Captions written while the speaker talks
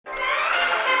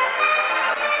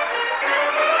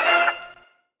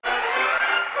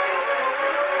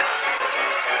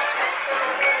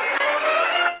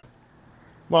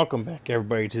Welcome back,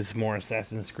 everybody, to some more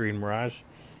Assassin's Creed Mirage,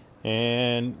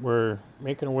 and we're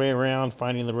making our way around,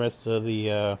 finding the rest of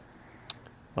the,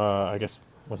 I guess,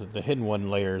 was it the hidden one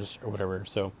layers or whatever.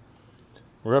 So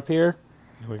we're up here.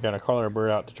 We gotta call our bird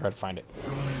out to try to find it.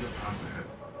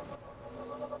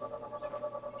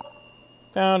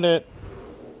 Found it.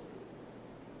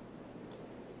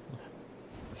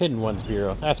 Hidden Ones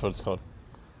Bureau. That's what it's called.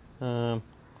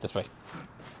 This way.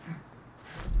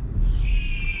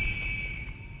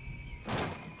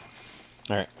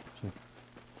 All right.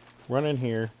 Run in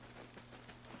here.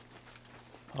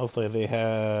 Hopefully they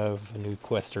have a new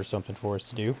quest or something for us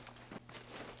to do.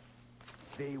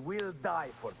 They will die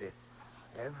for this.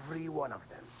 Every one of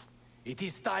them. It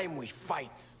is time we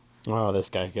fight. Oh, this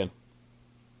guy again.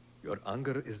 Your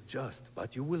anger is just,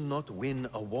 but you will not win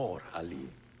a war, Ali.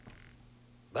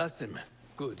 Basim,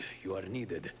 good, you are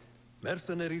needed.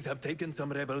 Mercenaries have taken some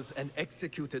rebels and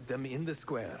executed them in the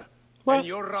square. What? And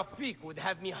your Rafik would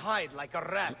have me hide like a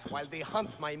rat while they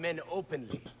hunt my men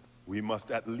openly. We must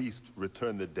at least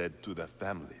return the dead to their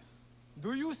families.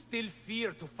 Do you still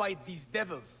fear to fight these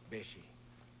devils, Beshi?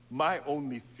 My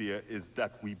only fear is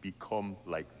that we become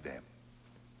like them.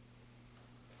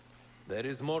 There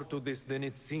is more to this than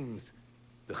it seems.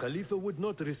 The Khalifa would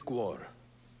not risk war.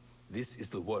 This is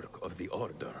the work of the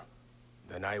Order.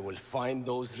 Then I will find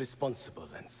those responsible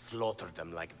and slaughter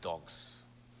them like dogs.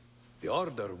 The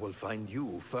Order will find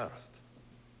you first.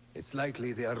 It's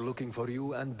likely they are looking for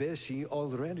you and Beshi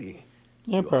already.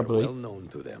 Yeah, you probably. are well known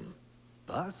to them.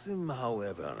 Basim,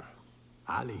 however...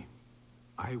 Ali,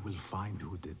 I will find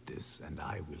who did this, and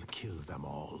I will kill them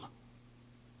all.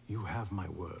 You have my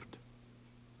word.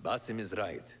 Basim is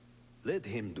right. Let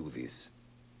him do this.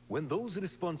 When those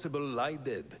responsible lie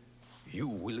dead, you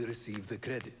will receive the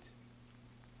credit.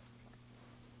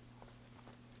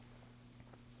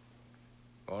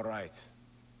 All right.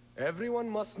 Everyone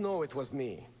must know it was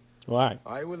me. Why?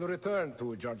 I will return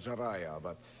to Jarjaraya,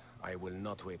 but I will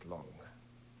not wait long.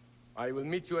 I will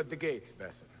meet you at the gate,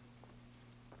 Basim.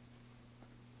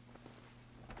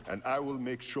 And I will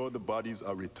make sure the bodies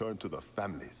are returned to the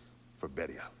families for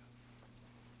burial.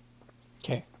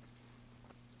 Okay.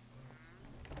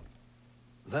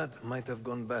 That might have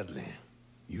gone badly.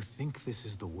 You think this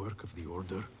is the work of the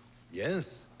Order?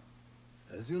 Yes.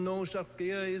 As you know,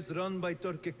 Sharqiya is run by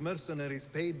Turkic mercenaries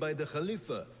paid by the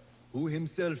Khalifa, who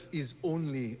himself is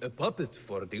only a puppet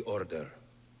for the Order.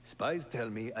 Spies tell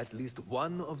me at least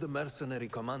one of the mercenary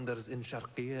commanders in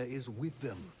Sharqiya is with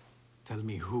them. Tell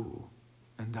me who,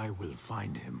 and I will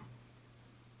find him.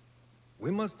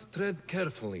 We must tread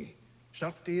carefully.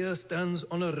 Sharqiya stands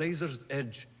on a razor's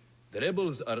edge. The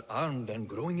rebels are armed and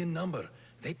growing in number.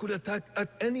 They could attack at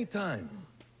any time.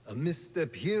 A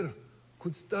misstep here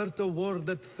could start a war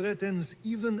that threatens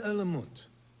even Elamut.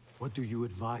 What do you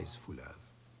advise, Fulad?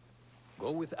 Go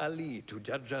with Ali to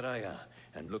Jarjaraya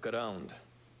and look around.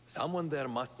 Someone there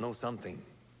must know something.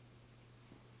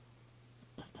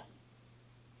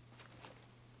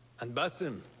 And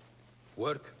Basim,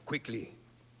 work quickly.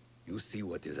 You see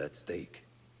what is at stake.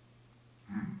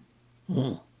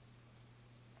 Hmm.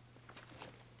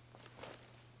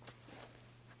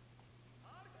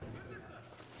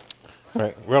 All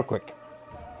right, real quick.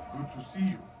 Good to see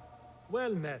you.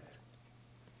 Well met.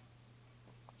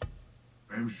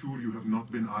 I am sure you have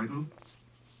not been idle.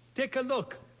 Take a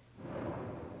look.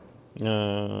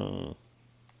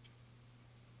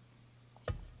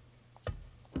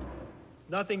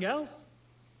 Nothing else?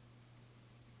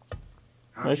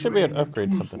 Have I should you be able to any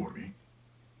upgrade tools something. for me?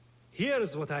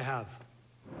 Here's what I have.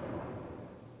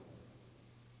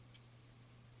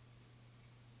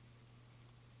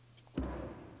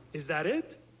 Is that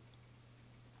it?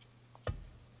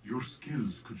 Your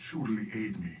skills could surely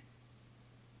aid me.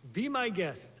 Be my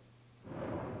guest.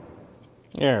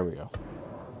 There we go.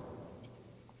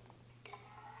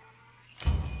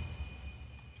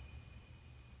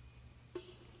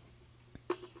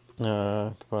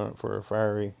 Component for a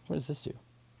fiery. What does this do?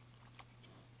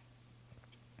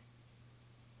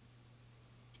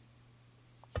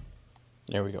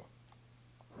 There we go.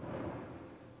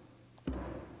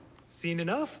 Seen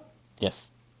enough? Yes.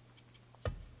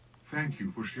 Thank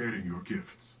you for sharing your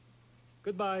gifts.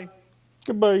 Goodbye.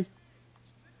 Goodbye.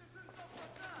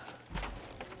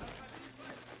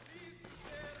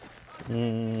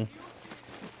 Hmm.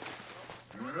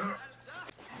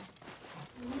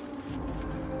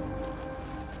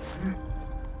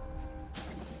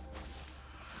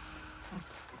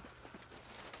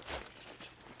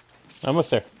 Almost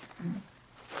there.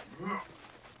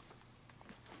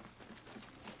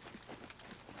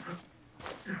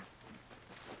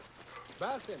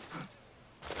 Basim,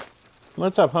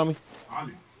 What's up, homie?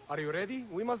 Ali, Are you ready?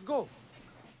 We must go.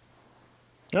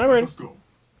 All right. Let's go.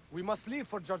 We must leave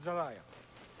for Jarjaraya.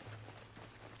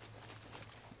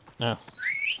 No.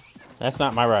 That's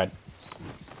not my ride.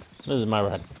 This is my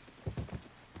ride.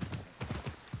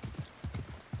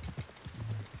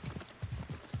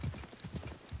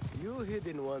 You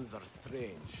hidden ones are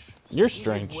strange. You're You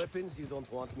strange. give weapons you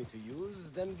don't want me to use,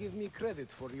 then give me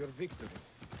credit for your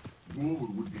victories. War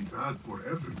would be bad for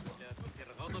everyone,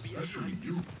 especially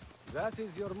you. That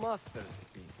is your master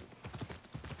speaking.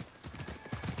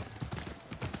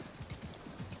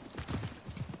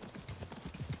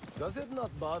 Does it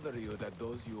not bother you that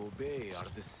those you obey are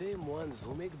the same ones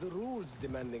who make the rules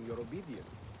demanding your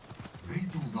obedience? They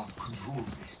do not control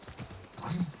me. I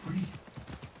am free.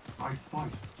 I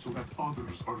fight so that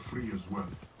others are free as well.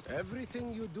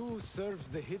 Everything you do serves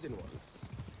the hidden ones.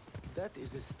 That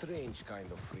is a strange kind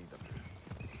of freedom.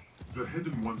 The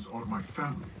hidden ones are my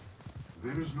family.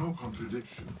 There is no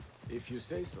contradiction. If you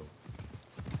say so.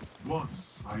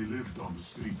 Once I lived on the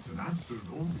streets and answered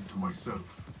only to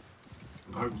myself.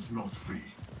 But I was not free.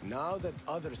 Now that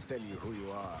others tell you who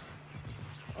you are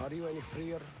you any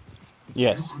freer?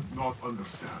 Yes. You could not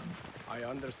understand. I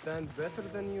understand better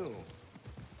than you.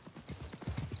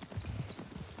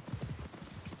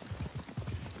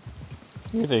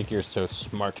 You think you're so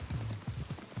smart.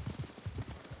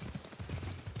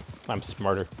 I'm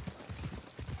smarter.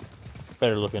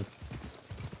 Better looking.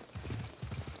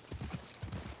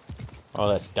 All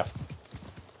that stuff.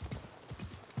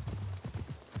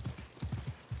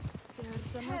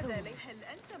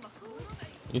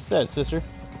 You said it, sister.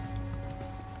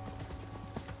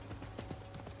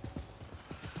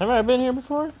 Have I been here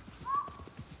before?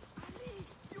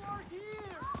 You are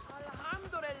here!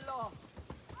 Alhamdulillah!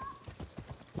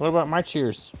 What about my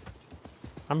cheers?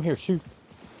 I'm here too.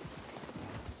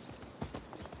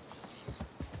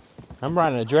 I'm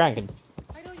riding a dragon.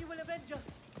 I know you will avenge us.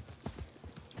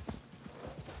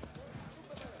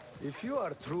 If you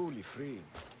are truly free,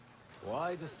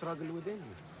 why the struggle within?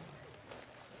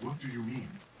 What do you mean?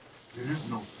 There is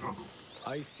no struggle.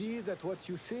 I see that what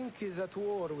you think is at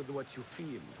war with what you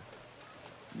feel.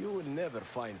 You will never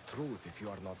find truth if you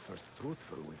are not first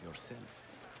truthful with yourself.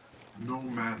 No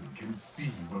man can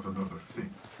see what another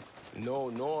thinks. No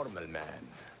normal man.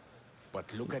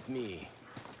 But look at me.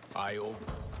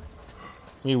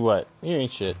 You what? You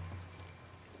ain't shit.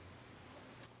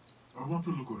 I want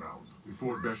to look around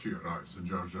before Beshi arrives in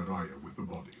Jarjaraya with the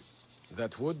bodies.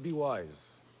 That would be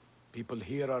wise. People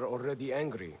here are already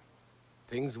angry.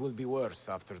 Things will be worse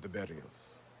after the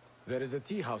burials. There is a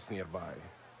tea house nearby.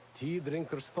 Tea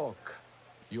drinkers talk.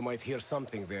 You might hear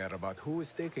something there about who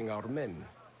is taking our men.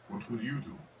 What will you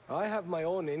do? I have my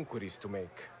own inquiries to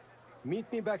make. Meet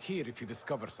me back here if you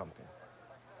discover something.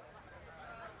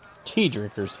 Tea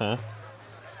drinkers, huh?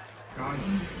 Guide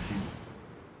me to you.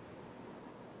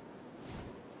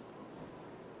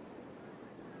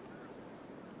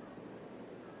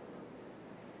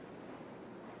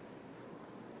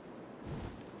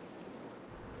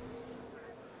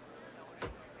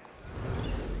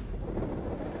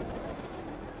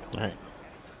 Alright.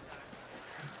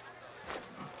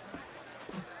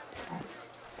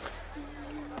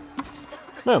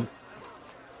 Boom.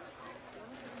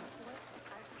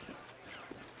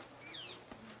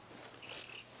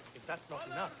 If that's not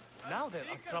enough, now there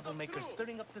are troublemakers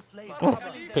stirring up the slaves. Oh,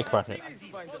 pickpocket. Let's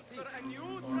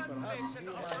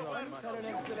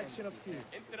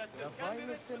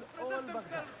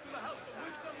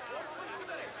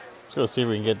go see if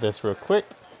we can get this real quick.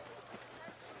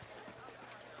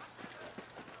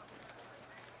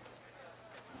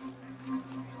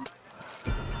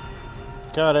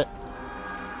 Got it.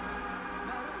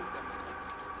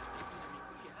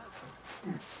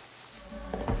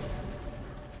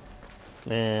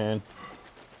 And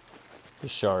the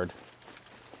shard.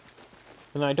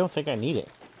 And I don't think I need it.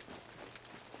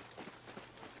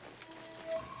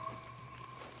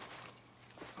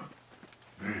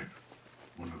 There.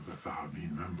 One of the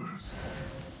Thahabin members.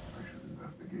 I should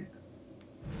investigate.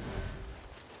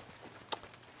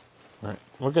 Alright,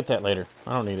 we'll get that later.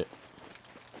 I don't need it.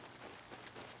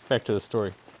 Back to the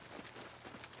story.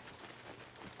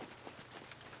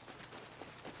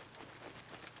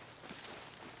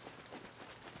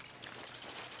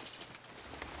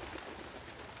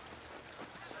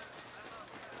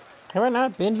 Have I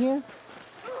not been here?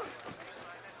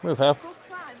 Move, hell.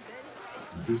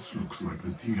 This looks like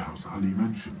the tea house Ali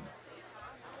mentioned.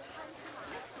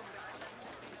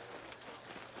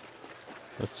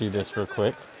 Let's do this real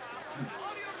quick.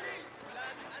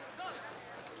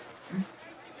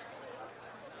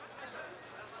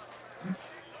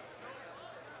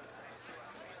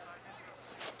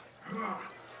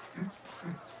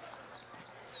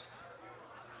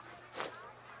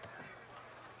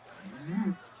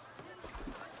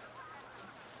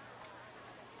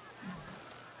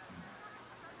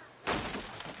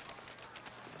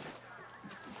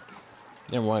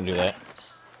 Didn't want to do that.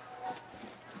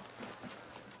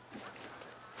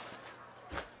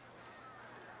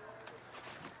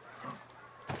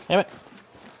 Damn it.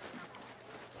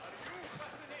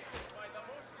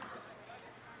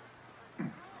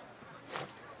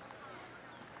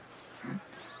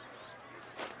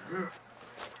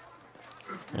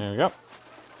 There we go.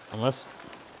 Unless.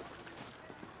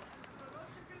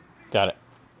 Got it.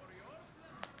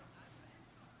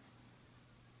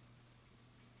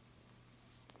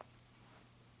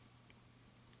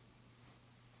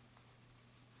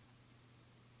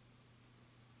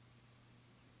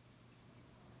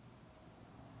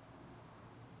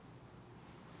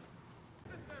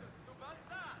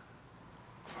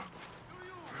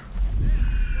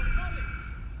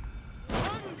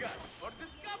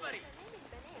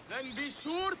 Then be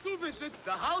sure to visit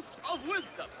the House of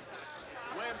Wisdom,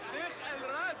 where Sheikh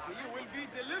Al-Razi will be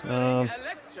delivering a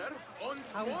lecture on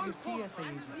small pox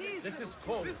and measles. This is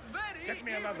cold. This very Get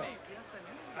me another. evening.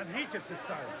 And heat it this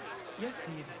time. Yes,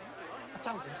 Seed.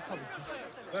 1,000 apologies.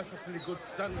 Perfectly good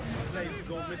sons and slaves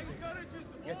go missing.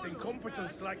 Yet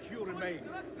incompetents like you remain.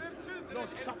 No,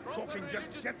 stop talking,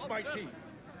 just get my keys.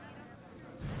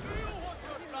 Do you want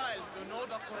your child to know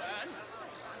the Quran?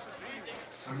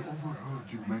 I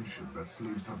overheard you mention that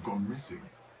slaves have gone missing.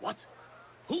 What?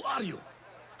 Who are you?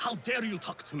 How dare you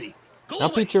talk to me? Go I'll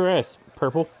away! beat your ass,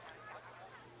 Purple.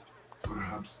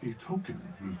 Perhaps a token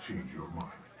will change your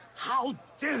mind. How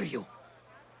dare you?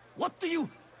 What do you...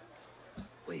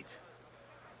 Wait.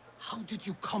 How did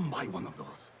you come by one of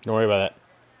those? Don't worry about that.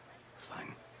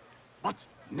 Fine. But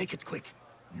make it quick.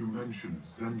 You mentioned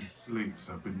Zenj slaves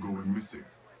have been going missing.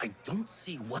 I don't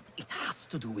see what it has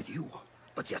to do with you.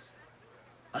 But yes,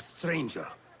 a stranger.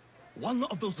 One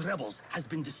of those rebels has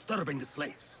been disturbing the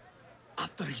slaves.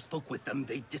 After he spoke with them,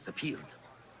 they disappeared.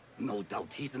 No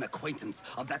doubt he's an acquaintance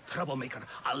of that troublemaker,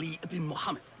 Ali ibn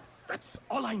Muhammad. That's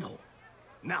all I know.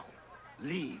 Now,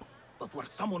 leave before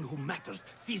someone who matters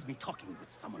sees me talking with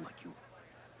someone like you.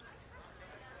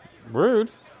 Rude.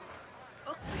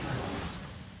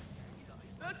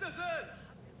 Citizens!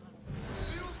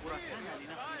 Do you feel your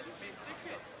child may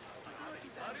sicken?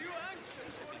 Are you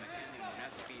anxious for their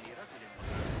coming?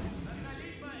 The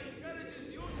Khalifa encourages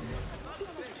you to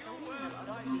contact you by Sheikh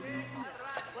Al-Razi.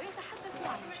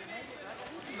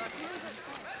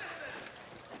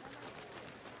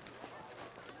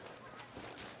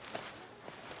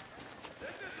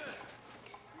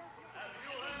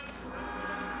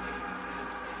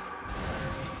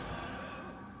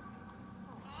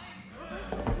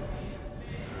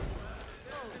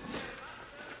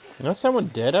 You know someone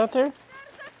dead out there?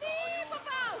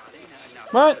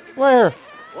 What? Where?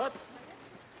 What?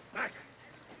 Back!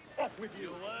 Off with you!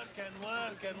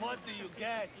 And what do you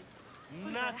get?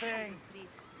 Nothing.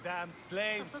 Damn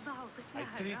slaves. I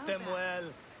treat them well.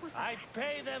 I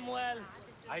pay them well.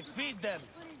 I feed them.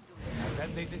 And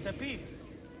then they disappear.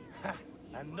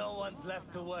 And no one's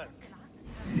left to work.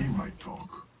 He might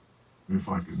talk. If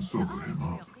I can sober him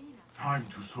up. Time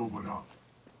to sober up.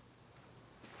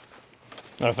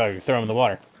 I thought you could throw him in the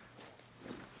water.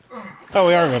 Oh,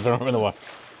 we are going to throw him in the water.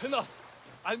 Enough.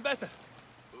 I'm better.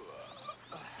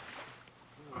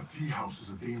 A tea house is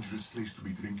a dangerous place to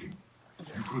be drinking.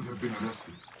 You could have been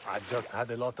arrested. I've just had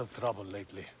a lot of trouble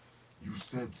lately. You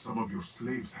said some of your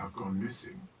slaves have gone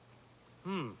missing.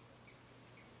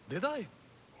 Did I?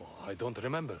 Oh, I don't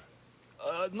remember.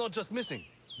 Not just missing.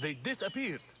 They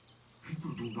disappeared.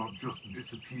 People do not just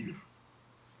disappear.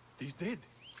 These did.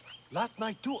 Last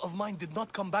night, 2 of mine did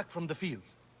not come back from the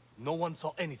fields. No one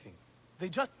saw anything. They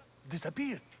just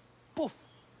disappeared. Poof.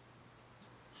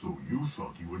 So you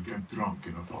thought you would get drunk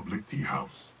in a public tea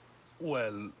house?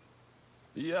 Well,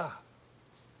 yeah.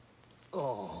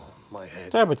 Oh, my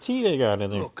head. What type of tea they got in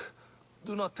there? Look,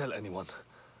 do not tell anyone.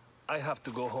 I have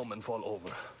to go home and fall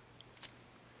over.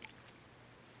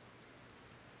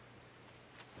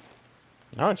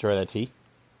 I want to try that tea.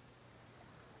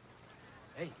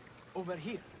 Hey, over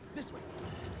here. This way.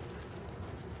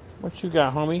 What you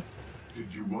got, homie?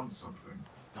 Did you want something?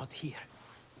 Not here.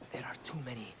 There are too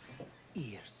many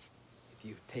ears, if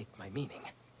you take my meaning.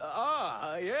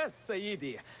 Ah, yes,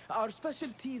 Sayyidi. Our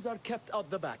specialties are kept out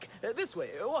the back. This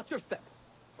way, watch your step.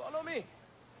 Follow me.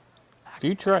 If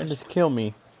you try to kill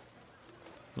me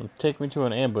and take me to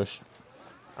an ambush,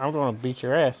 I'm going to beat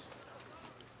your ass.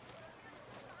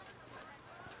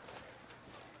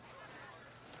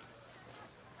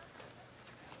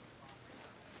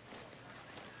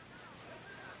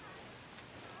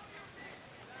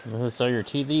 Those are your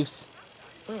tea thieves?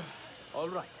 All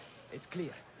right, it's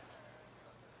clear.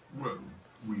 Well,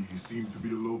 we seem to be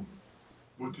alone.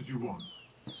 What did you want?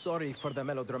 Sorry for the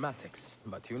melodramatics,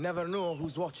 but you never know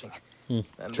who's watching. And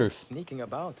this Truth. sneaking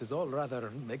about is all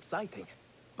rather exciting.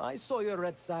 I saw your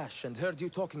red sash and heard you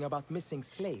talking about missing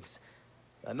slaves.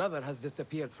 Another has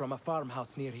disappeared from a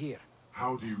farmhouse near here.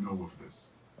 How do you know of this?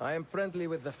 I am friendly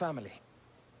with the family.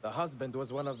 The husband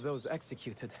was one of those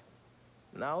executed.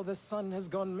 Now the son has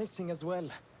gone missing as well.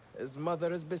 His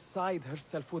mother is beside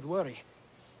herself with worry.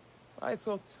 I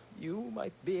thought you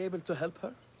might be able to help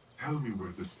her. Tell me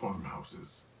where this farmhouse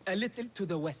is. A little to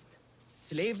the west.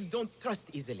 Slaves don't trust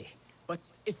easily. But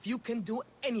if you can do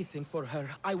anything for her,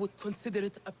 I would consider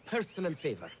it a personal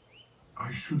favor.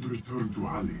 I should return to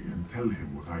Ali and tell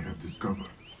him what I have discovered.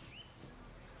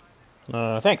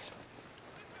 Thanks.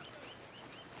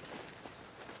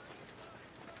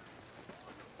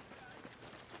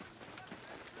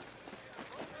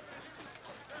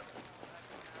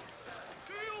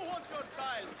 Do you want your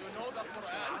child to know the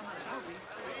Quran?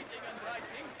 Reading and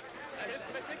writing?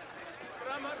 Arithmetic?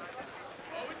 Grammar?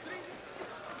 Poetry?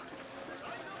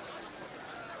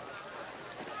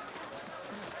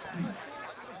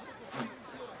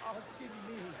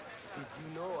 Did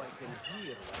you know I can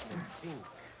hear what you think?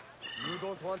 You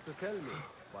don't want to tell me,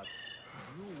 but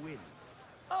you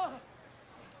will.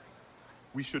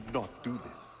 We should not do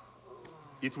this.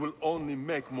 It will only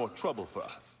make more trouble for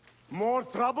us. More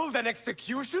trouble than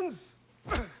executions?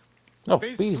 Oh,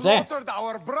 They bees that. slaughtered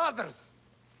our brothers!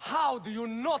 How do you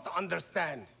not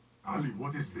understand? Ali,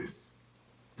 what is this?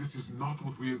 This is not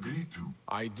what we agreed to.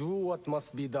 I do what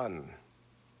must be done.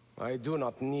 I do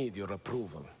not need your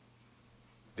approval.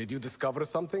 Did you discover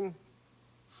something?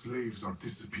 Slaves are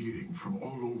disappearing from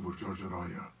all over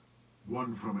Jarjaraya.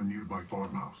 One from a nearby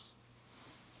farmhouse.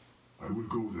 I will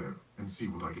go there and see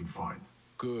what I can find.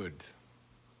 Good.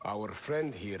 Our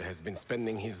friend here has been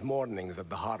spending his mornings at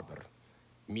the harbor,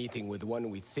 meeting with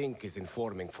one we think is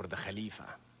informing for the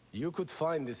Khalifa. You could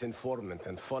find this informant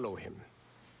and follow him.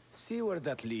 See where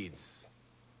that leads.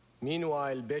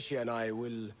 Meanwhile, Beshi and I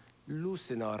will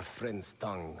loosen our friend's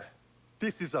tongue.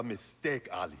 This is a mistake,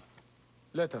 Ali.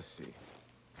 Let us see.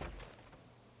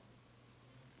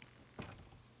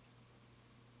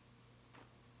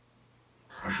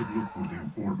 I should look for the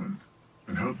informant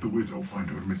and help the widow find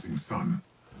her missing son.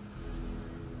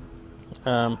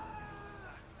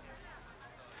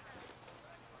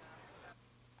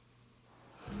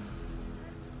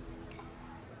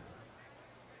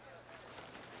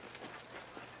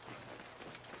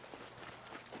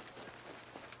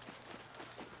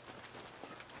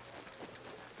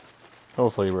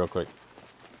 Hopefully real quick.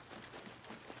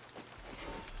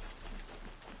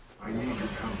 I need your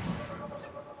help, my friend.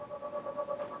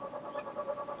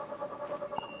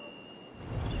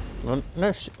 Well,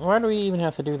 no, why do we even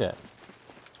have to do that?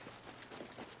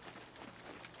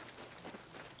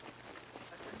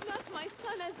 Not my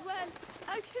son as well.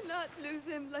 I cannot lose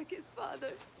him like his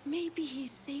father. Maybe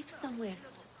he's safe somewhere.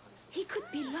 He could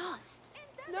be lost.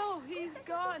 No, he's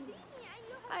gone.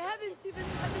 I haven't even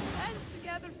had a chance to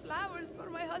gather flowers for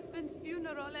my husband's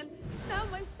funeral, and now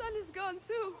my son is gone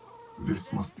too.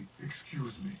 This must be...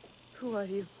 Excuse me. Who are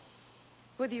you?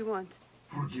 What do you want?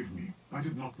 Forgive me. I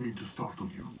did not mean to startle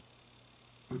you.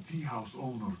 The tea house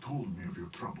owner told me of your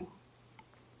trouble.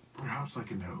 Perhaps I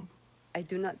can help. I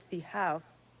do not see how.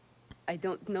 I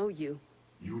don't know you.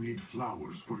 You need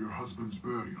flowers for your husband's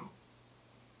burial.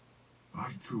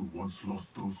 I too once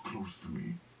lost those close to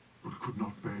me, but could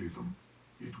not bury them.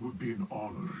 It would be an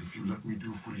honor if you let me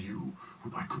do for you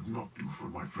what I could not do for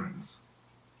my friends.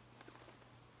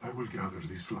 I will gather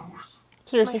these flowers.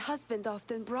 Seriously? My husband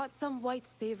often brought some white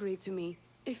savory to me.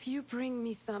 If you bring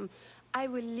me some, I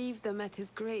will leave them at his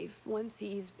grave once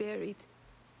he is buried,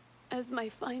 as my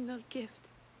final gift.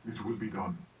 It will be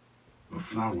done. The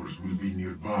flowers will be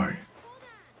nearby.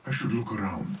 I should look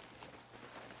around.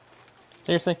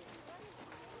 Seriously?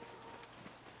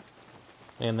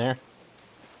 In there?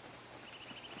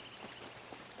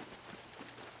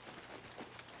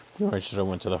 I should have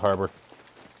went to the harbor.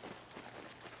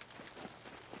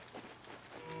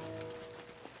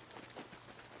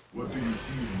 What do you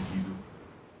see, Enkidu?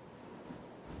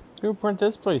 Who burnt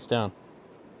this place down?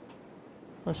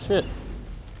 Oh shit.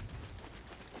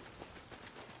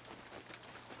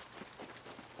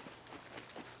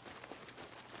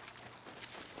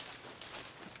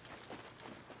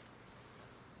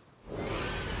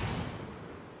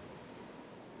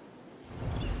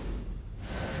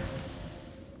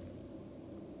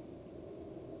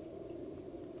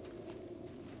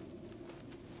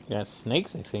 Got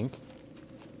snakes, I think.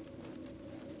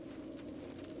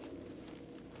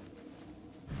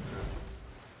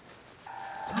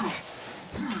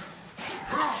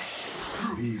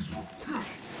 These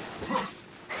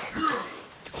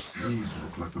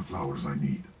like the flowers I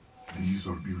need. These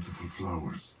are beautiful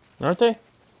flowers. Aren't they?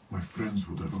 My friends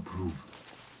would have approved.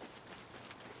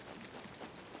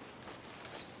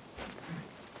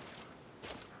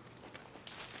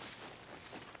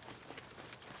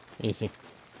 Easy.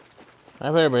 I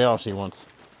have everybody else she wants.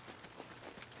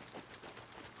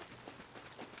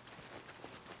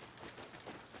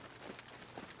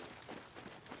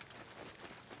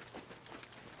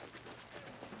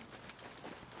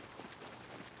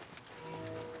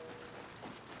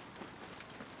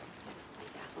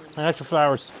 I got your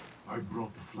flowers. I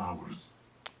brought the flowers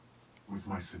with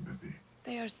my sympathy.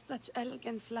 They are such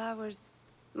elegant flowers.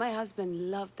 My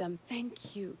husband loved them.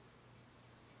 Thank you.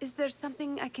 Is there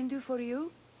something I can do for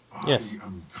you? Yes. I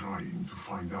am trying to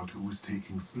find out who is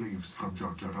taking slaves from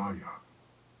Jarjaraya.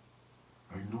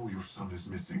 I know your son is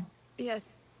missing.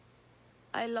 Yes.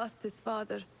 I lost his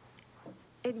father.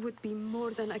 It would be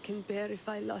more than I can bear if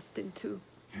I lost him too.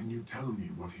 Can you tell me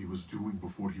what he was doing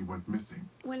before he went missing?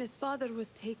 When his father was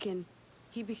taken,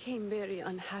 he became very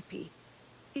unhappy.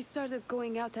 He started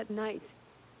going out at night.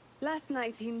 Last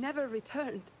night, he never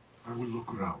returned. I will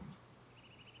look around.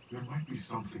 There might be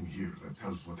something here that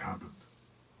tells what happened.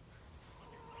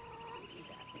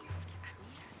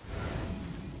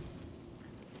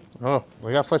 Oh,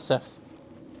 we got footsteps.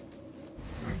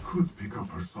 I could pick up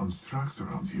her son's tracks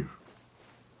around here.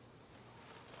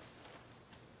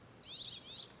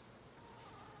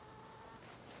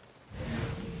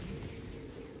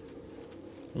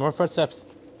 More footsteps.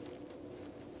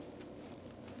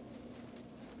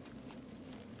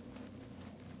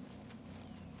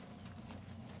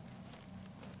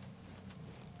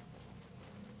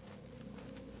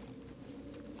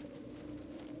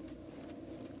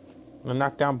 A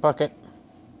knockdown bucket.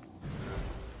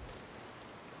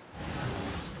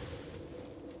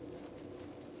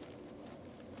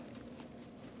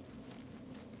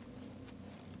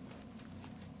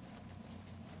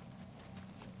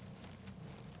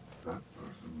 That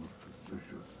person looks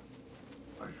suspicious.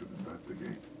 I should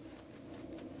investigate.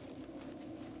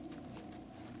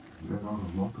 There are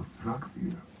a lot of tracks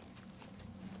here.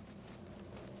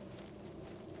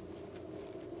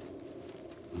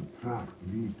 The tracks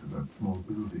lead to that small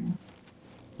building.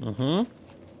 Mm-hmm.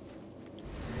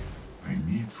 I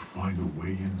need to find a way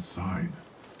inside.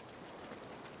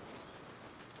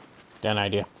 Got an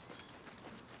idea.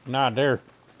 Not there.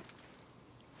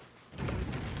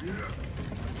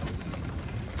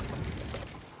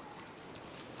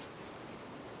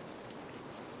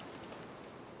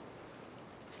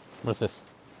 What's this?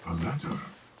 A letter.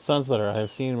 Son's letter. I have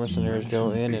seen mercenaries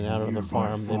go in and out of the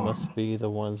farm. They must be the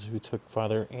ones who took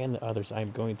father and the others. I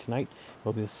am going tonight.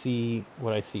 Hoping to see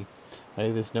what I see. I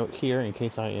leave this note here in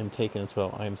case I am taken as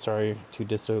well. I am sorry to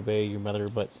disobey your mother,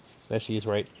 but Beshi is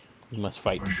right. We must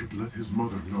fight. I should let his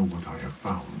mother know what I have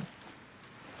found.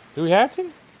 Do we have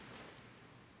to?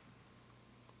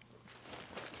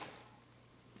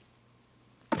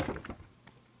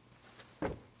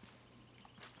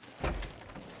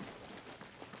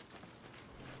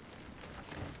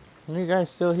 Are you guys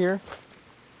still here?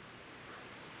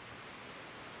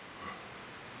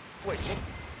 Wait, what?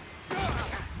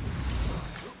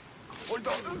 Hold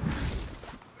on.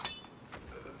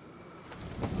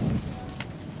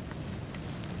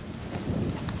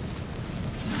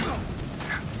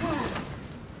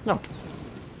 No.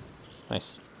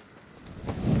 Nice.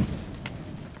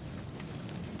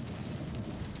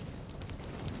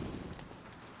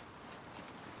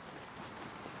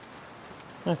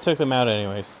 I took them out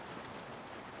anyways.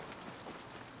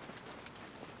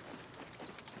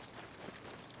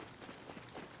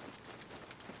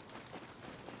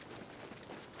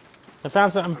 I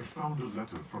found something. I found a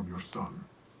letter from your son.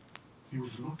 He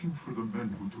was looking for the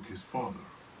men who took his father.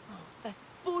 Oh, that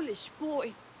foolish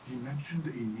boy. He mentioned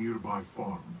a nearby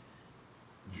farm.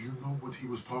 Do you know what he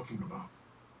was talking about?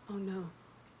 Oh no.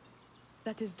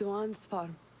 That is Doan's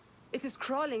farm. It is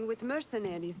crawling with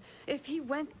mercenaries. If he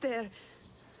went there...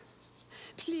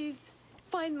 Please,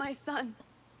 find my son.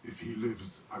 If he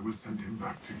lives, I will send him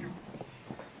back to you.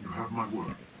 You have my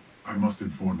word. I must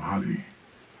inform Hali.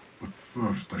 But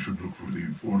first, I should look for the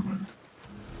informant.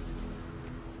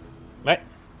 Right.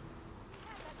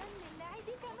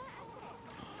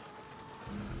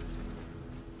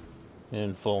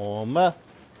 Informer.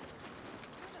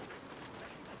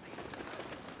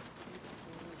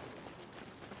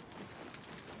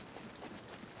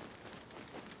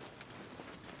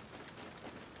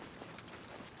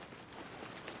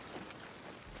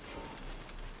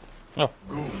 Oh.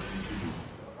 Go.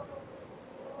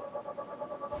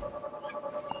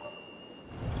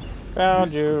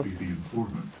 Found you. Be the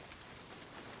informant.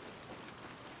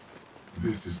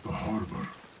 This is the harbor.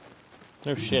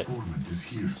 No The shit. informant is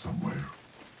here somewhere.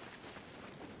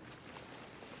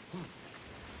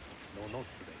 No notes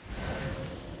today.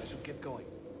 I should get going.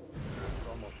 It's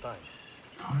almost time.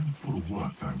 Time for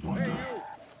what, I wonder?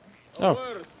 Oh.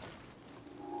 Word.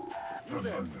 You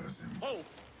there? Oh.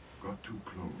 Got too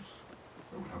close.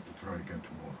 I will have to try again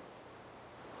tomorrow.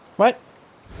 What?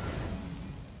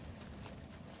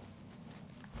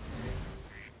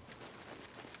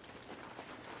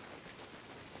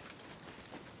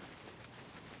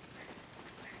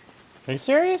 Are you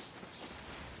serious?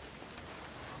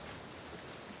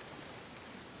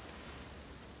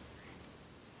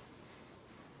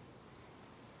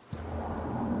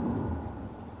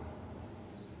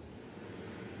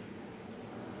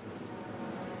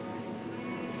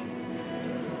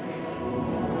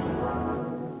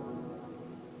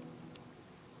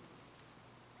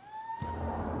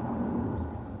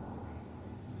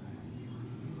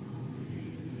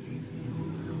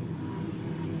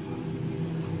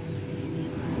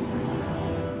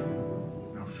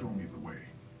 Now show me the way.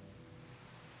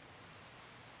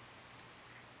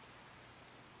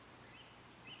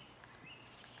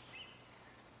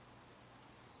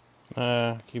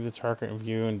 Keep the target in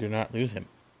view and do not lose him.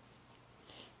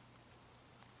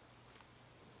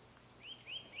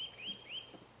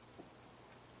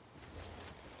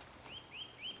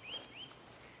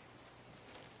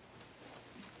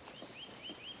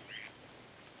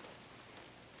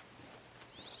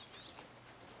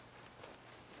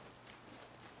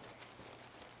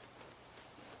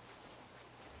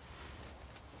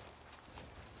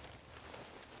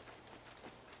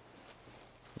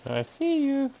 I see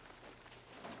you.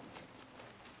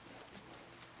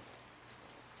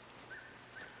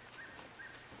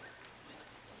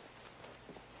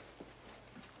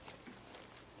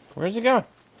 Where's he going?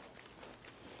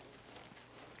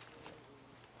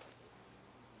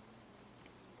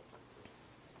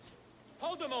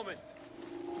 Hold a moment.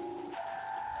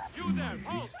 You In there,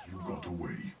 my halt! haste, you got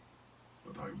away.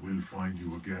 But I will find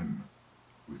you again.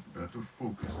 With better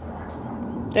focus the next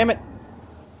time. Damn it.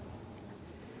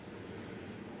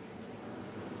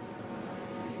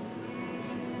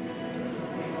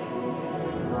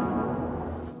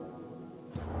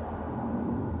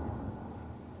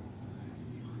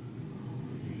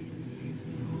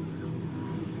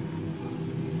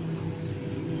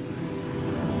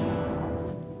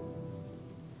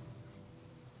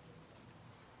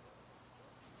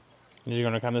 Is he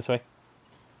gonna come this way?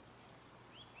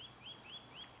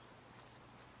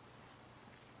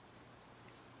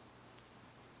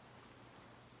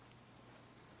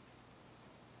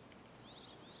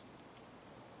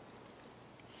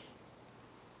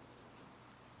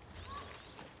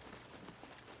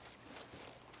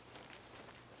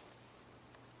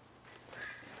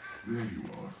 There you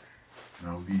are.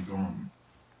 Now be gone.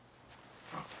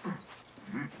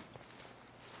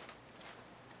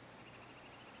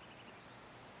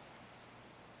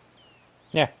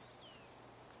 Yeah.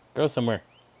 Go somewhere.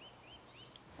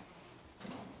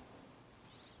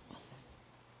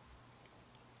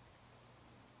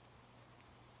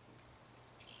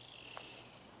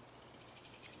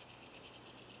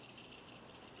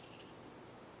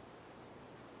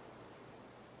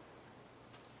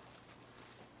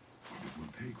 It will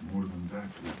take more than that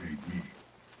to evade me.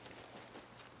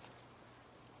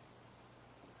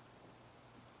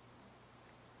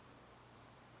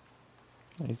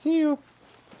 I see you.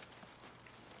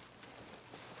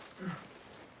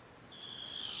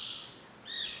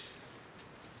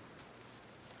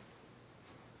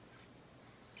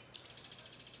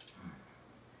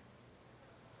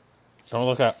 Don't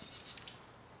look up.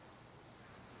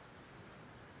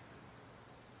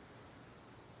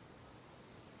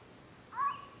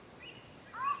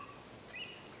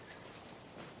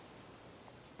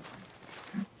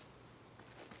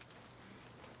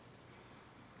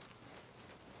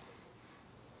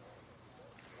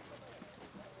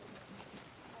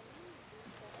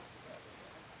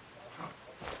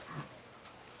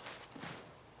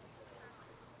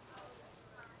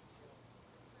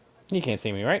 You can't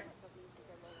see me, right?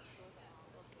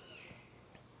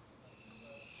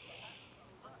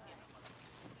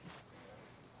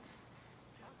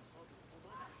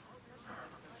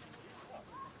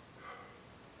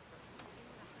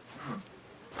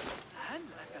 هل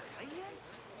أتخيل؟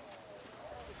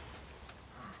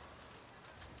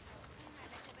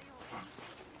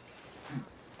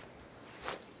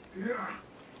 Yeah.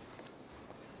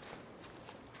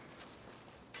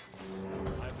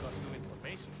 I've got new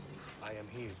information. I am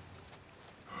here.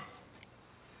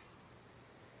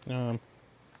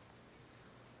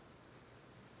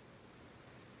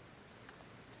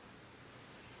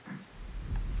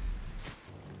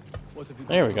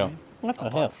 There we go. What the hell?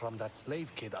 Apart from that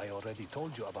slave kid I already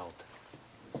told you about.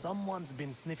 Someone's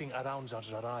been sniffing around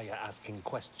Jarjaraya asking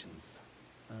questions.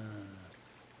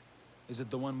 Is it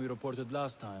the one we reported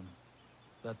last time?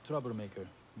 That troublemaker,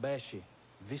 Bashi?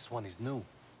 This one is new.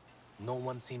 No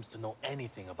one seems to know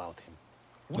anything about him.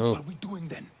 What are we doing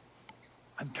then?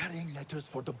 I'm carrying letters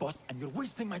for the boss and you're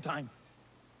wasting my time.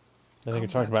 I think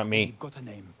you're talking about me. You've got a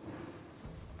name.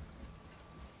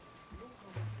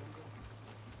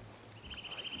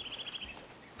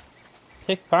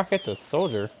 Pickpocket the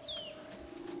soldier.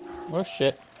 Oh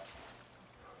shit.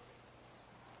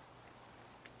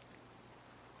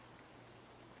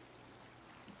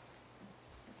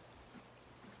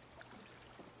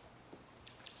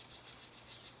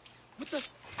 What the?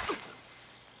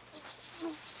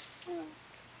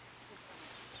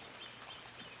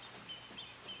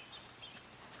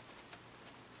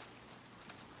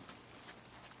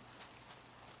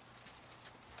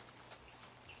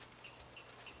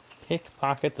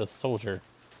 Pickpocket the soldier.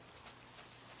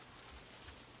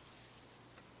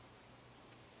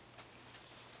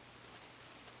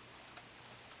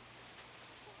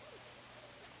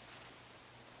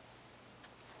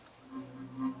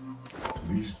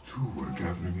 These two are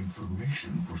gathering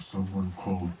information for someone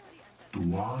called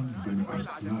Duan bin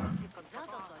Arslan.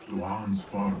 Duan's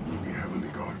farm will be heavily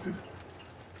guarded.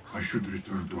 I should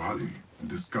return to Ali and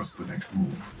discuss the next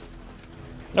move.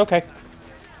 Okay.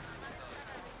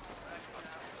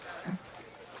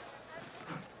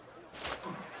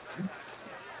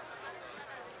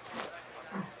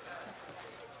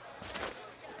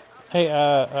 Hey,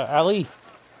 Ali.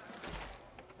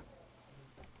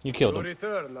 You killed him.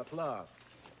 Return at last.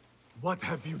 What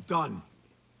have you done?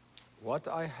 What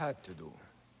I had to do.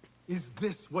 Is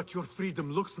this what your freedom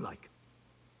looks like?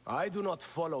 I do not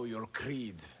follow your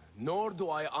creed, nor do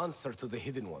I answer to the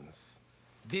Hidden Ones.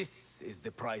 This is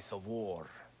the price of war.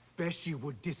 Beshi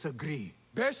would disagree.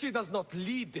 Beshi does not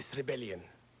lead this rebellion.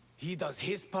 He does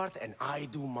his part and I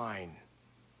do mine.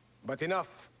 But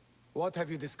enough. What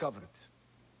have you discovered?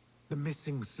 The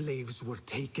missing slaves were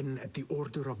taken at the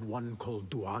order of one called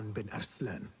Duan bin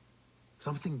Arslan.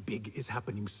 Something big is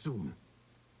happening soon.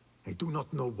 I do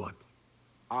not know what.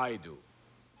 I do.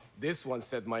 This one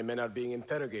said my men are being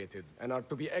interrogated and are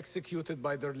to be executed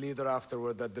by their leader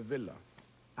afterward at the villa.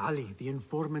 Ali, the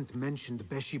informant mentioned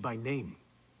Beshi by name.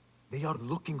 They are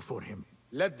looking for him.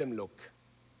 Let them look.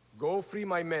 Go free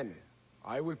my men.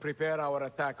 I will prepare our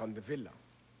attack on the villa.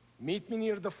 Meet me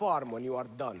near the farm when you are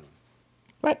done.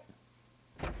 What?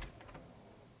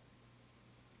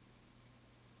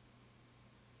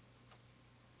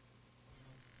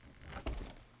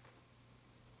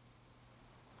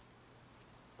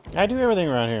 I do everything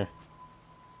around here.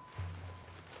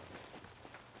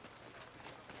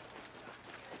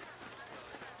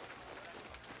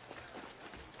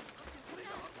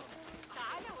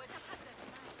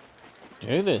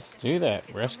 Do this, do that.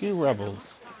 Rescue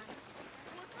rebels.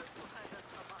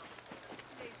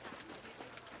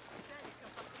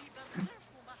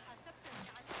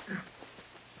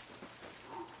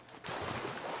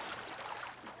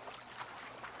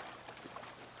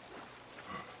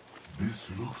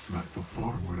 This looks like the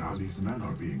farm where Ali's men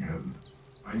are being held.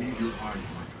 I need your eyes,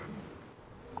 my friend.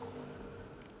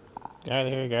 Guy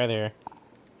there, guy there.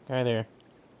 Guy there.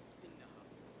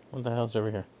 What the hell's over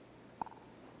here?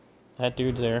 That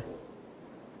dude's there.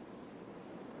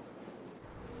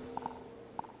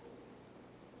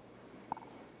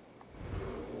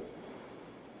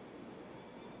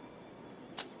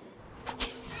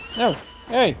 No!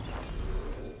 Hey!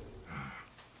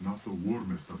 Not the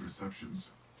warmest of receptions.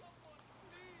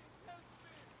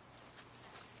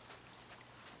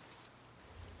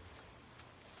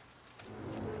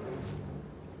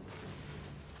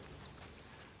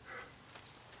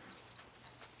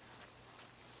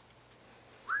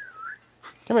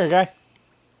 Come here, guy.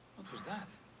 What was that?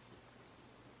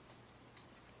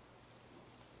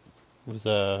 It was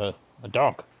a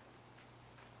dog.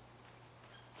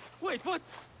 Wait, what?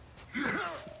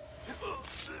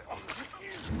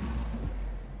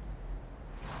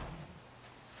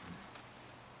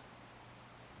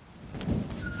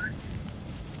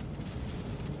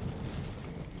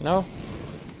 No?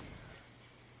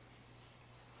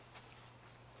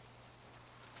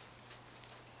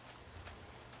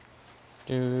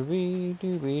 Doobie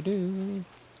doobie doo.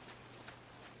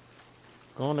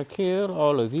 Gonna kill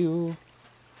all of you.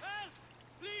 Help!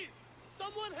 Please!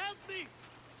 Someone help me!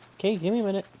 Okay, give me a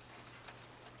minute.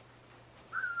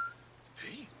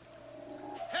 Hey!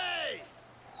 Hey!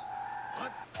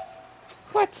 What?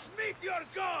 What? Meet your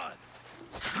god!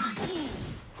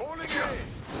 Calling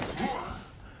in!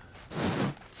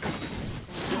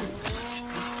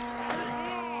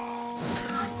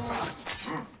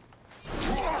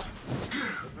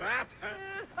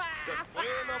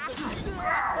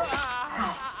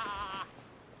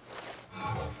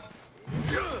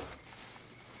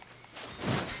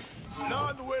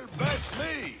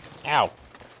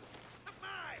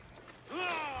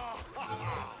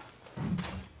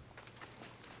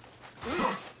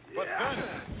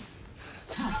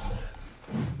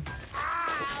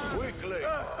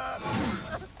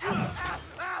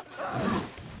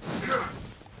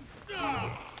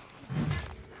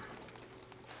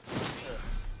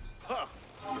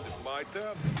 My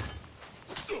turn.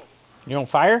 You on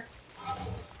fire?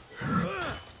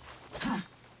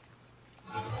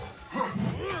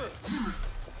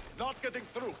 Not getting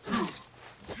through.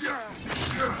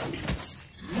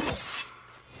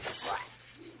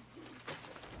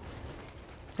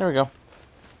 There we go.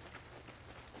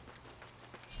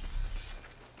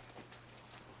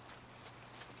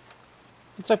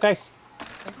 What's up, guys?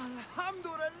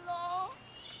 Alhamdulillah!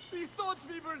 We thought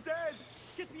we were dead!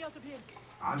 Get me out of here!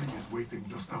 Ali is waiting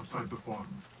just outside the farm.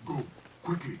 Go,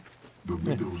 quickly. The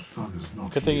widow's son is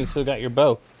not Good thing here. you still got your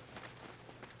bow.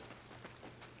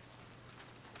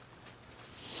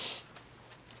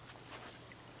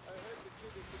 I heard the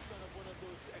kid is the son of one of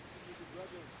those executed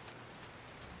brothers.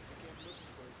 He came looking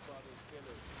for his father's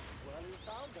killers. Well, he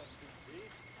found them, didn't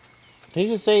he? Did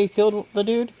he just say he killed the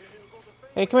dude?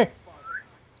 Hey, come here.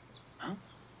 Huh?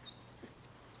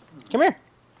 Come here.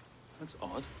 That's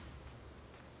odd.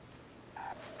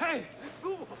 Hey!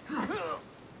 No!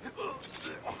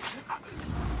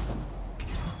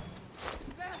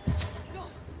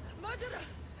 Murderer!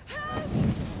 Help!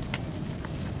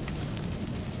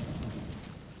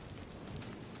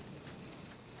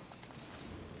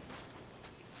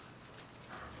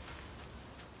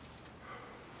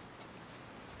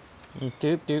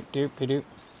 Doop, doop, doop, doop.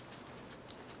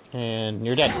 And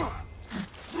you're dead.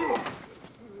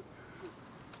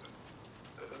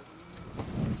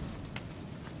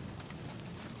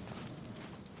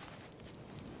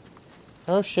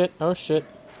 Oh shit, oh shit.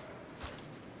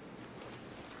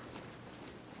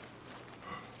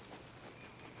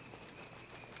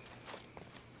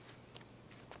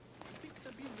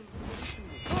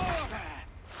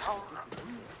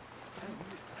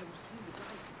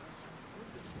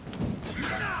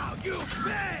 Now you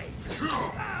pay!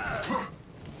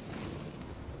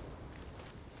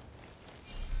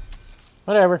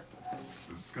 Whatever.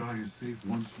 The sky is safe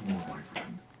once more, my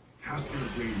friend. Cast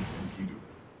your gaze on Kidu.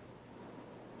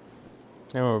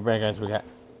 How many bad guys we got?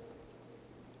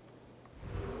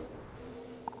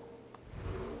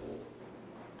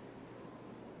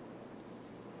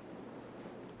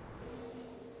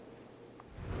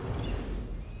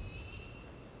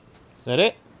 Is that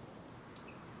it?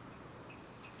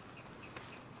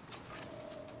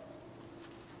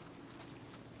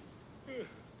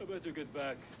 I better get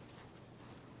back.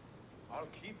 I'll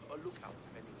keep a lookout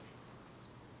anyway.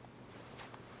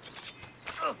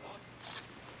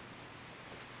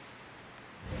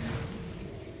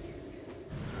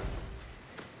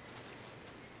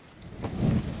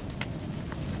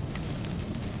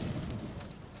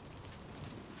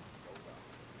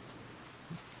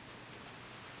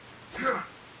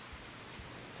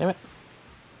 Damn it.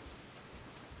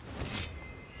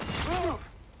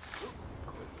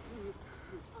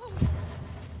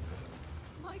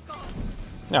 My God!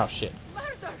 Oh shit.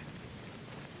 Murder!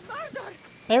 Murder!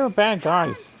 They were bad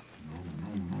guys.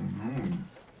 No.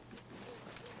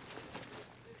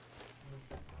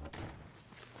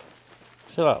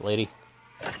 Chill out, lady.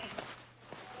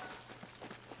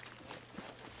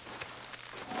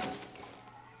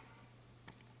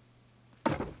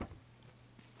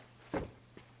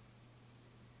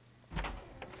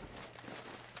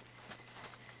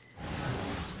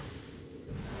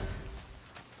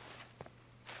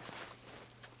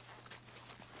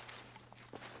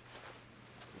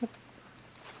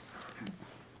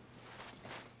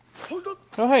 Hold on.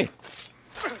 Oh hey.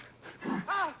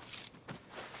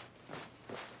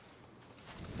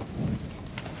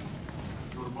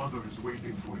 Your mother is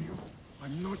waiting for you.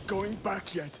 I'm not going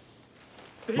back yet.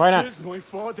 They Why not? killed my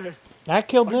father. I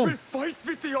killed I will him. fight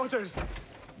with the others.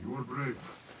 You are brave.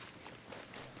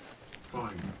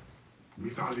 Fine.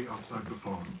 Meet Ali outside the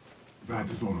farm. That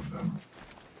is all of them.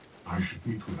 I should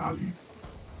meet with Ali.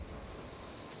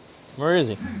 Where is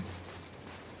he?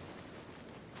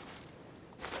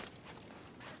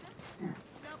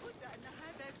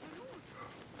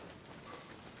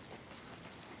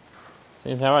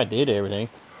 Seems how I did everything.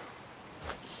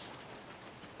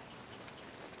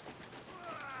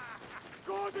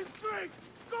 God is great!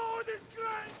 God is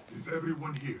great! Is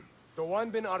everyone here? Doan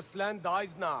bin Arslan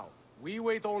dies now. We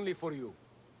wait only for you.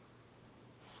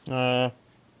 I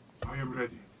am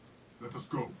ready. Let us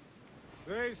go.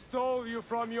 They stole you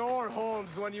from your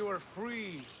homes when you were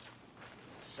free,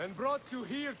 and brought you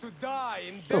here to die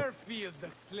in their fields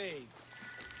as slaves.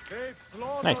 They've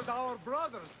slaughtered Nice. our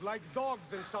brothers like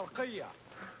dogs in Sharqiyya.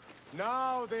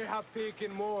 Now they have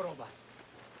taken more of us.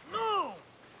 No!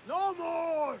 No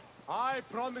more! I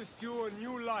promised you a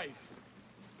new life.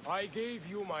 I gave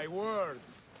you my word.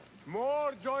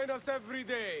 More join us every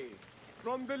day,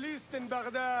 from the least in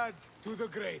Baghdad to the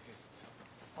greatest.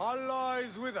 Allah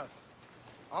is with us.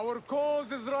 Our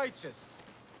cause is righteous.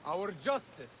 Our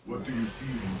justice. What do you see,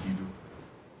 Enkidu?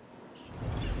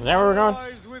 Is that where we're going?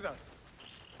 Lies with us.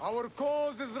 Our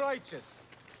cause is righteous.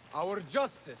 Our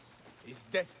justice is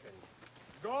destined.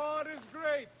 God is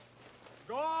great.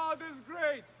 God is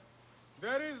great.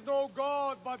 There is no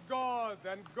God but God,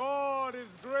 and God is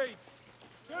great.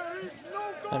 There is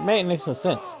no God. That makes no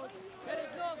sense. There is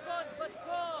no God but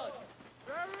God.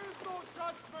 There is no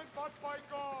judgment but by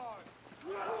God.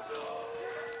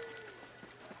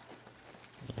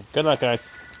 Good luck, guys.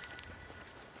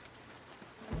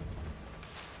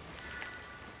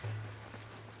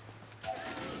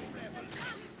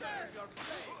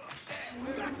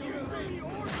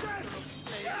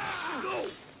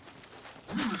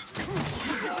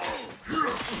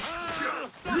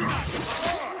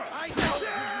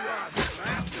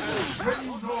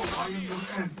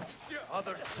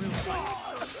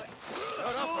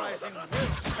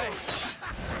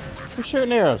 Who's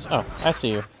shooting arrows? Oh, I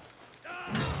see you.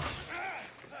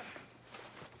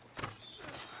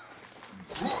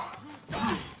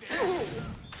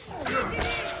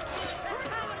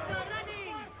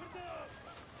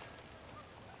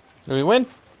 Do we win?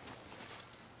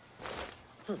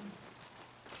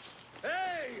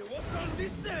 Hey, what's on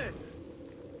this then?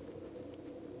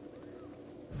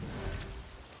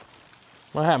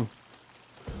 What happened?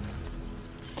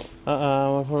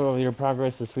 For your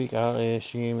progress this week, I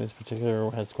assume in particular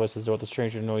has questions about the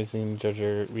stranger noising judge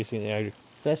recently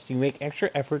assessed. You make extra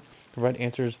effort to provide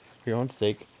answers for your own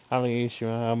sake. Ali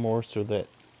Shima more so that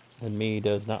than me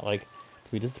does not like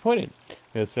to be disappointed.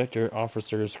 We expect your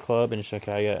officers club in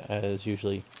Shakaya as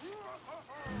usually.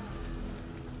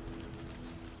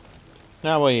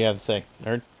 Now what do you have to say,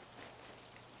 nerd?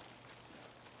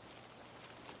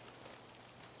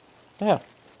 The hell?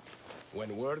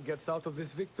 When word gets out of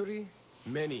this victory,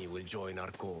 many will join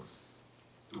our cause.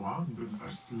 Duan bin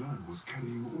Arslan was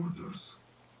carrying orders.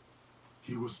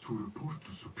 He was to report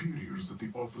to superiors at the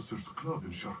officers' club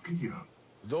in Sharqiya.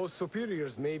 Those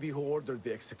superiors may be who ordered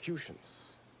the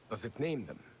executions. Does it name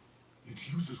them?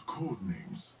 It uses code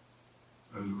names.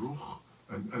 Al-Rukh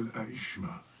and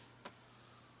Al-Aishma.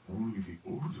 Only the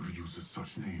Order uses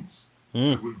such names.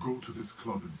 I will go to this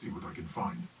club and see what I can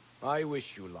find. I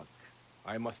wish you luck.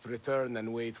 I must return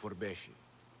and wait for Beshi.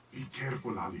 Be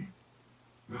careful, Ali.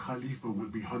 The Khalifa will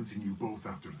be hunting you both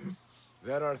after this.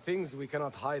 There are things we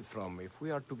cannot hide from if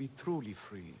we are to be truly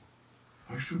free.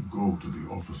 I should go to the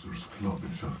officers' club in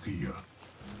Sharqiya.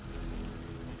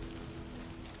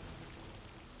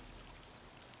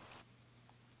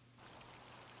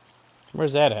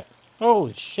 Where's that at?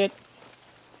 Holy shit.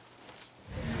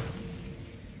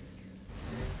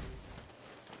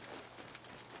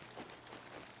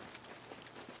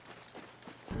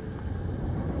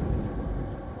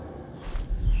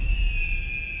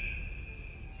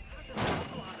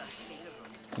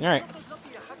 All right.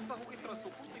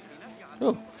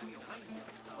 Ooh.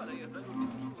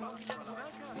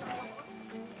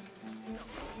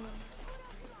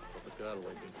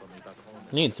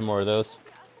 Need some more of those.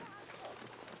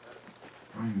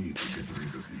 I need to get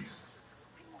rid of these.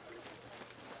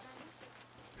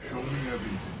 Show me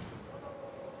everything.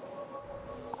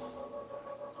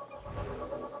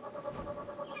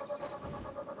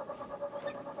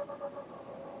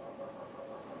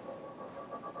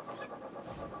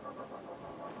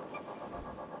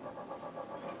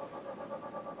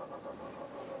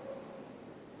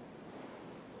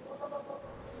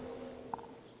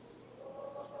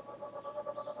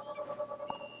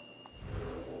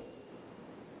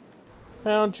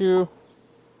 Found you.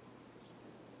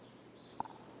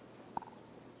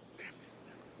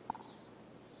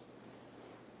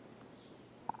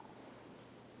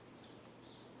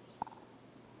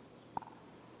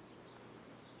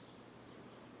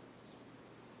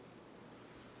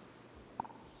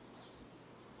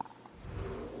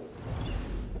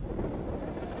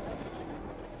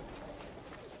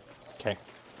 Okay.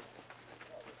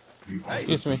 The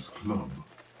Excuse me. officers' club.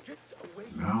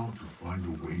 Now to find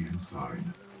a way inside.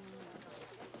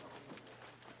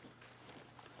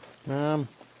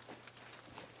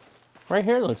 Right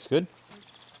here looks good.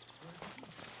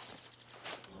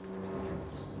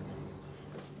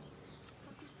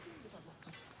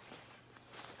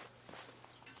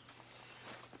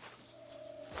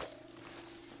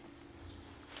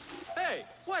 Hey,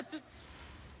 what?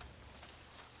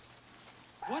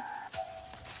 What?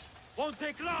 Won't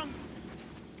take long.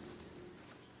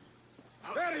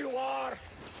 There you are.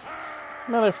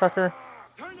 Motherfucker.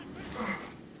 Turn it.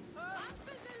 Go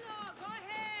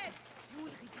ahead. You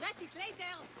will regret it later.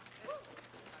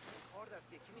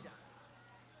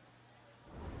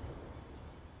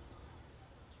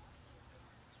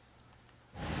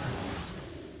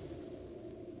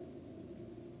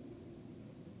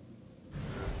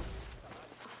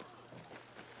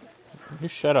 You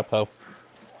shut up, Ho.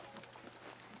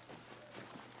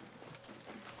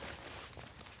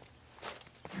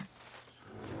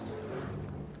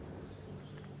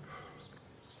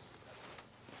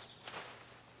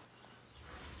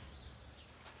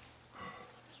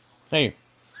 Hey.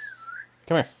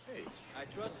 Come here. Hey, I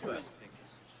trust your instincts.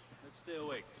 Let's stay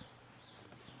awake.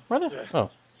 Brother? Oh.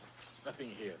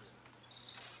 Nothing here.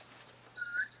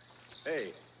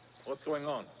 Hey, what's going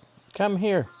on? Come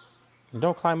here.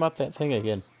 Don't climb up that thing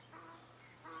again.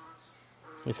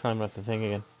 He's climbing up the thing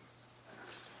again.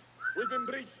 We've been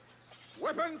breached.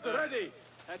 Weapons ready.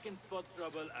 I can spot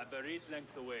trouble a buried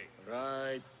length away.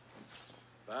 Right.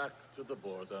 Back to the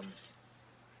boredom.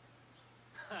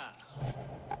 Ha!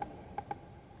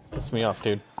 Piss me off,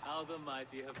 dude. How the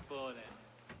mighty have fallen.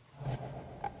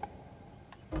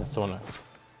 That's the one.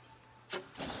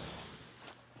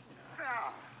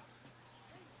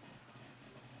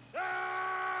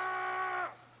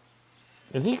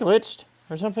 Is he glitched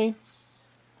or something?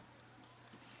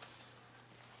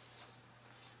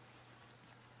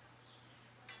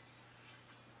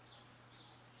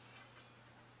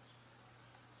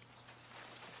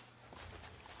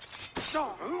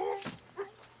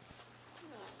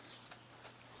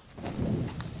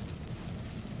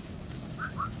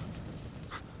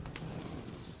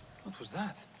 What was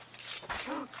that?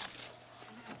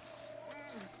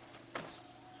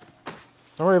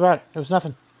 Don't worry about it. It was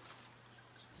nothing.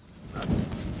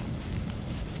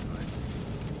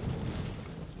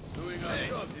 Doing our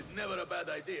jobs is never a bad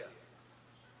idea.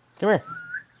 Come here.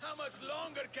 How much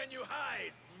longer can you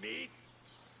hide, meat?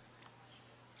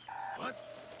 What?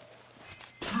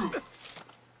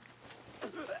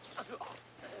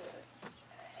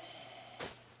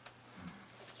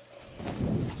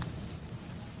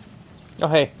 Oh,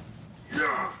 hey. There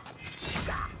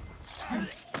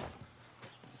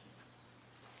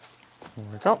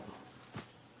we go.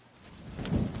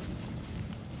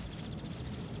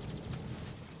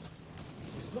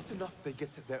 It's not enough they get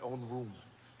their own room,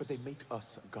 but they make us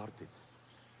guard it.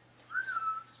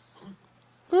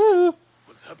 Woo.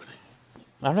 What's happening?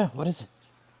 I don't know. What is it?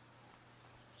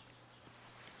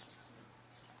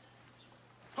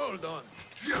 Hold on.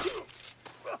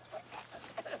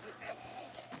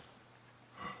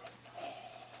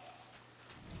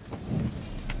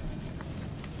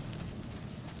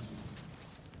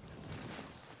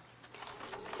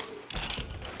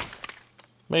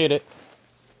 Made it.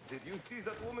 Did you see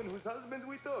that woman whose husband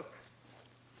we took?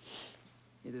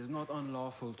 It is not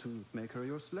unlawful to make her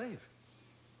your slave.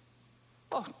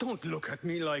 Oh, don't look at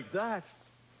me like that.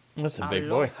 That's a big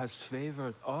Allah boy. has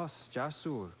favored us,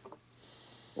 Jasur.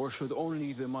 Or should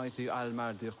only the mighty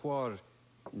Al-Mardikhwar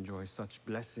enjoy such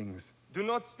blessings? Do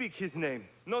not speak his name,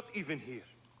 not even here.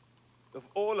 Of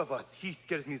all of us, he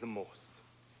scares me the most.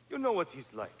 You know what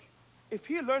he's like. If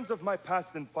he learns of my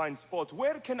past and finds fault,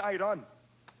 where can I run?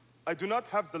 I do not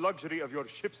have the luxury of your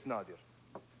ships, Nadir.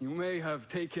 You may have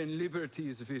taken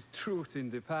liberties with truth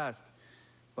in the past,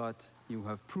 but you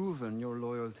have proven your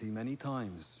loyalty many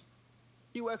times.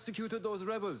 You executed those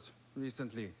rebels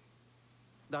recently.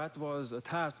 That was a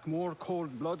task more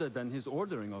cold-blooded than his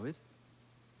ordering of it.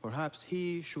 Perhaps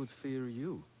he should fear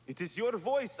you. It is your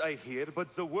voice I hear, but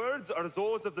the words are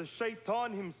those of the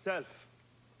Shaitan himself.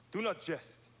 Do not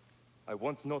jest. I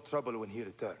want no trouble when he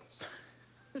returns.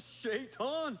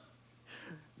 Shaitan!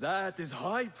 That is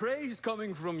high praise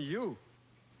coming from you.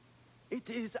 It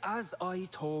is as I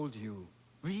told you.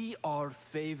 We are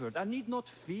favored and need not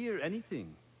fear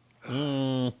anything.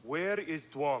 Where is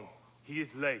Duang? He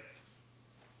is late.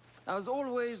 As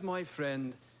always, my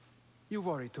friend, you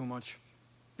worry too much.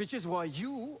 Which is why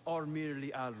you are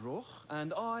merely Al-Ruh,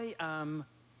 and I am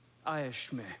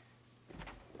Aeshme.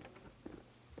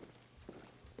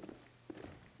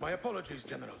 My apologies,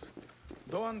 generals.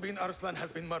 Doan bin Arslan has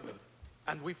been murdered,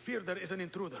 and we fear there is an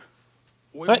intruder.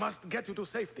 We must get you to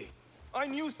safety. I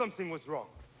knew something was wrong.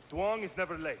 Duang is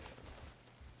never late.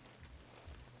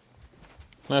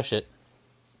 Oh shit.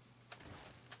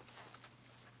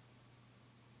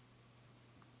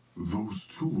 Those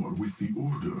two are with the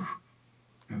Order,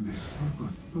 and they serve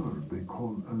a third they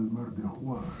call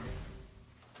Al-Mardikhwar.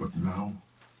 But now,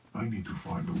 I need to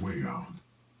find a way out.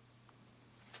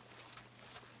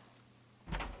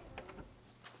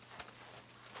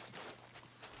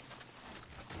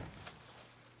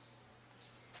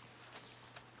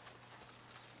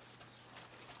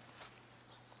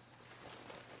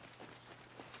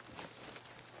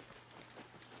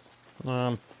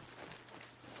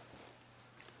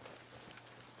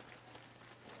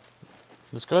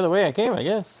 Let's go the way I came, I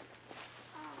guess.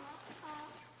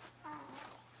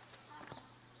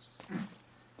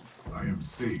 I am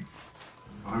safe.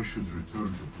 I should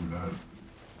return to Fulan.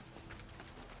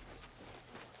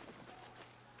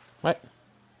 What?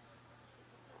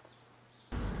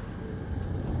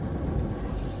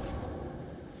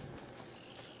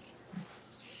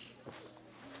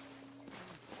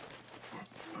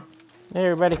 Hey,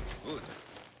 everybody. Good.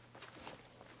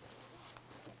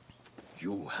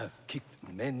 You have kicked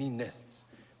many nests.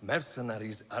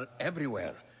 Mercenaries are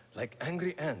everywhere, like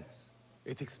angry ants.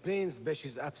 It explains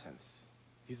Beshi's absence.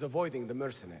 He's avoiding the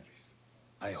mercenaries.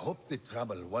 I hope the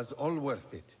trouble was all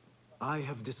worth it. I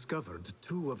have discovered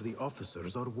 2 of the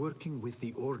officers are working with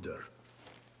the Order.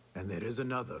 And there is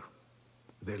another.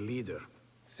 Their leader.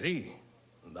 3.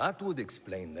 That would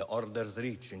explain the Order's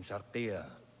reach in Sharqiya.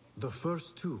 The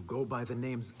first 2 go by the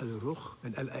names Al-Rukh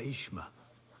and Al-Aishma.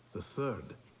 The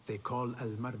third, they call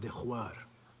Al-Mardekhwar.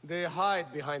 They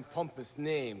hide behind pompous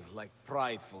names like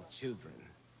prideful children.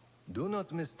 Do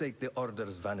not mistake the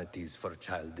Order's vanities for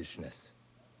childishness.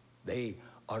 They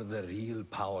are the real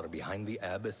power behind the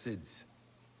Abbasids.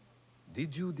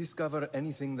 Did you discover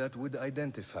anything that would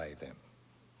identify them?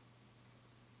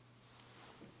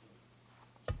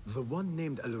 The one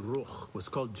named Al-Rukh was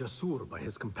called Jasur by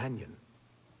his companion.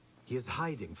 He is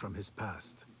hiding from his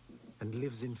past, and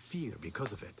lives in fear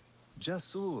because of it.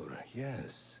 Jasur,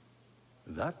 yes.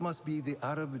 That must be the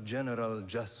Arab general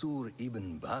Jasur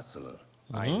ibn Basil.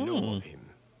 I know of him.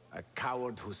 A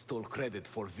coward who stole credit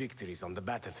for victories on the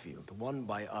battlefield, won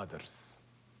by others.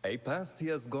 A past he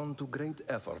has gone to great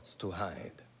efforts to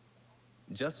hide.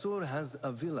 Jasur has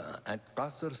a villa at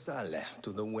Qasr Saleh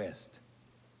to the west.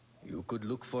 You could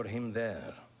look for him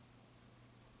there.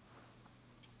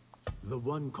 The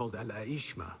one called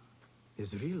Al-Aishma,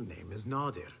 his real name is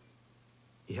Nadir.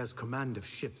 He has command of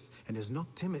ships and is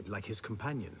not timid like his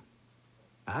companion.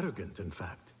 Arrogant, in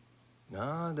fact.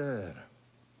 Nadir.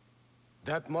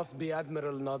 That must be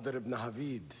Admiral Nadir ibn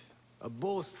Havid. A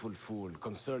boastful fool,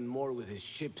 concerned more with his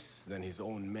ships than his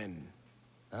own men.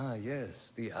 Ah,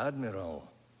 yes, the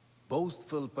Admiral.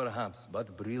 Boastful perhaps,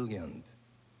 but brilliant.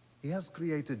 He has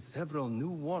created several new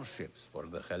warships for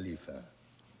the Khalifa.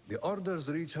 The Order's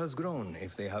reach has grown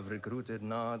if they have recruited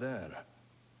Nadir.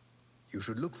 You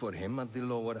should look for him at the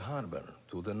lower harbor,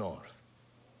 to the north.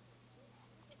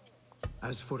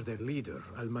 As for their leader,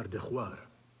 Al-Mardekhwar,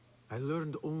 I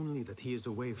learned only that he is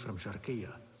away from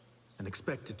Sharqiya, and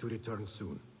expected to return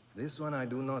soon. This one I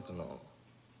do not know.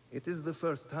 It is the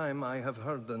first time I have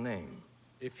heard the name.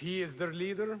 If he is their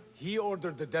leader, he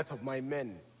ordered the death of my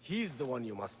men. He's the one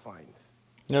you must find.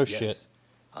 No Yes, shit.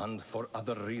 and for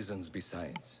other reasons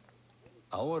besides.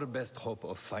 Our best hope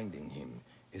of finding him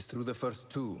is through the first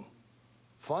 2.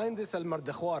 Find this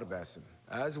Al-Mardekhwar, Basim.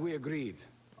 As we agreed,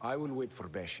 I will wait for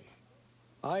Beshi.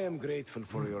 I am grateful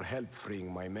for your help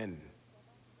freeing my men.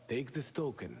 Take this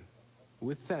token,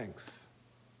 with thanks.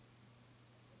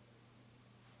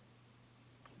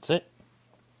 That's it.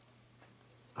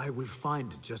 I will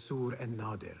find Jasur and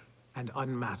Nadir, and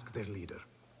unmask their leader.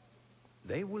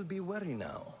 They will be wary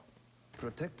now,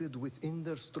 protected within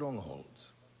their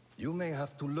strongholds. You may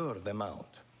have to lure them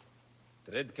out.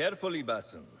 Tread carefully,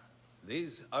 Basim.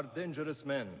 These are dangerous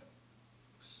men.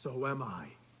 So am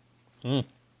I.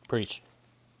 Preach.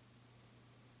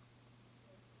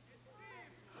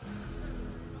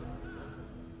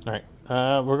 Alright,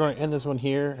 we're going to end this one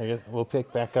here. I guess we'll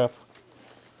pick back up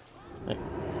in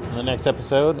the next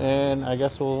episode, and I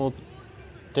guess we'll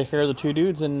take care of the 2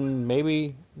 dudes and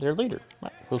maybe their leader.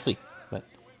 We'll see. But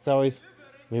as always,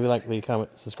 leave a like, leave a comment,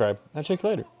 subscribe. I'll check you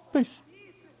later. Peace.